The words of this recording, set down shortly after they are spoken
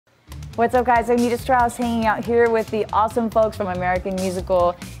What's up, guys? I'm Nita Strauss, hanging out here with the awesome folks from American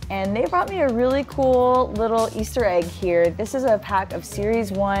Musical, and they brought me a really cool little Easter egg here. This is a pack of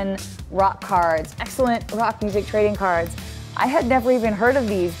Series 1 rock cards, excellent rock music trading cards. I had never even heard of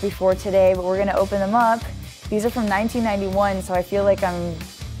these before today, but we're gonna open them up. These are from 1991, so I feel like I'm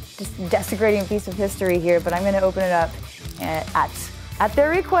just desecrating a piece of history here, but I'm gonna open it up at their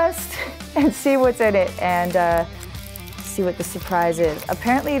request and see what's in it, and see what the surprise is.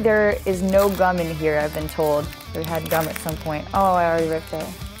 Apparently there is no gum in here, I've been told. We had gum at some point. Oh, I already ripped it.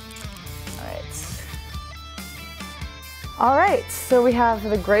 All right, so we have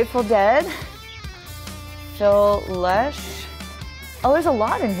the Grateful Dead, Phil Lesh. Oh, there's a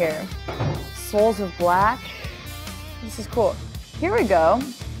lot in here. Souls of Black. This is cool. Here we go.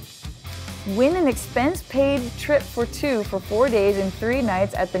 Win an expense-paid trip for two for 4 days and 3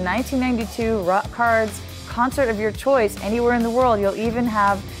 nights at the 1992 Rock Cards concert of your choice anywhere in the world. You'll even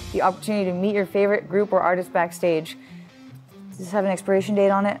have the opportunity to meet your favorite group or artist backstage. Does this have an expiration date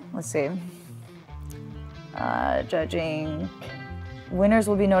on it? Let's see. Judging. Winners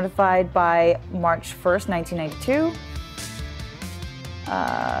will be notified by March 1st, 1992.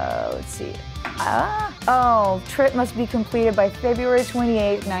 Let's see. Oh, trip must be completed by February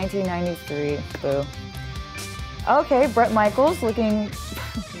 28th, 1993. Boo. Okay, Bret Michaels looking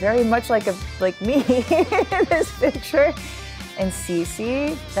very much like me in this picture. And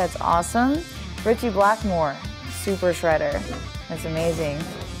Cece, that's awesome. Richie Blackmore, Super Shredder. That's amazing.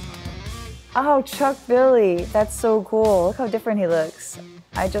 Oh, Chuck Billy, that's so cool. Look how different he looks.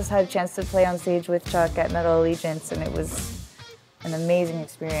 I just had a chance to play on stage with Chuck at Metal Allegiance, and it was an amazing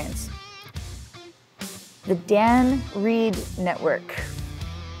experience. The Dan Reed Network.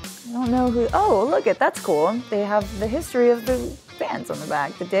 I don't know who, oh, look it, that's cool. They have the history of the bands on the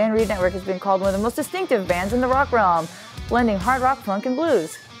back. The Dan Reed Network has been called one of the most distinctive bands in the rock realm, blending hard rock, funk, and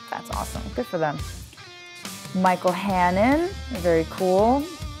blues. That's awesome, good for them. Michael Hannon, very cool.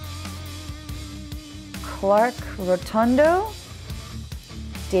 Clark Rotundo.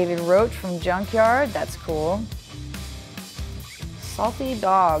 David Roach from Junkyard, that's cool. Salty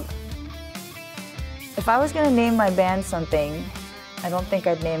Dog. If I was gonna name my band something, I don't think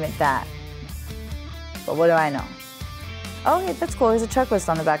I'd name it that. But what do I know? Oh, yeah, that's cool. There's a checklist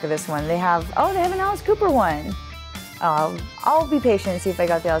on the back of this one. They have an Alice Cooper one. I'll be patient and see if I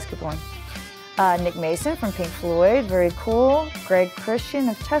got the Alice Cooper one. Nick Mason from Pink Floyd, very cool. Greg Christian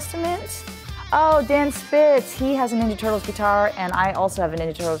of Testament. Oh, Dan Spitz, he has a Ninja Turtles guitar, and I also have a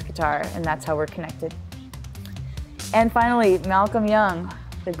Ninja Turtles guitar, and that's how we're connected. And finally, Malcolm Young,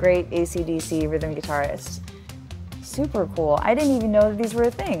 the great AC/DC rhythm guitarist. Super cool. I didn't even know that these were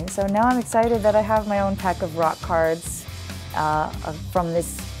a thing, so now I'm excited that I have my own pack of rock cards from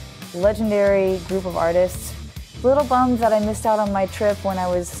this legendary group of artists. Little bummed that I missed out on my trip when I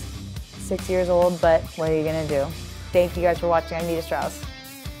was 6 years old, but what are you gonna do? Thank you guys for watching. I'm Nita Strauss.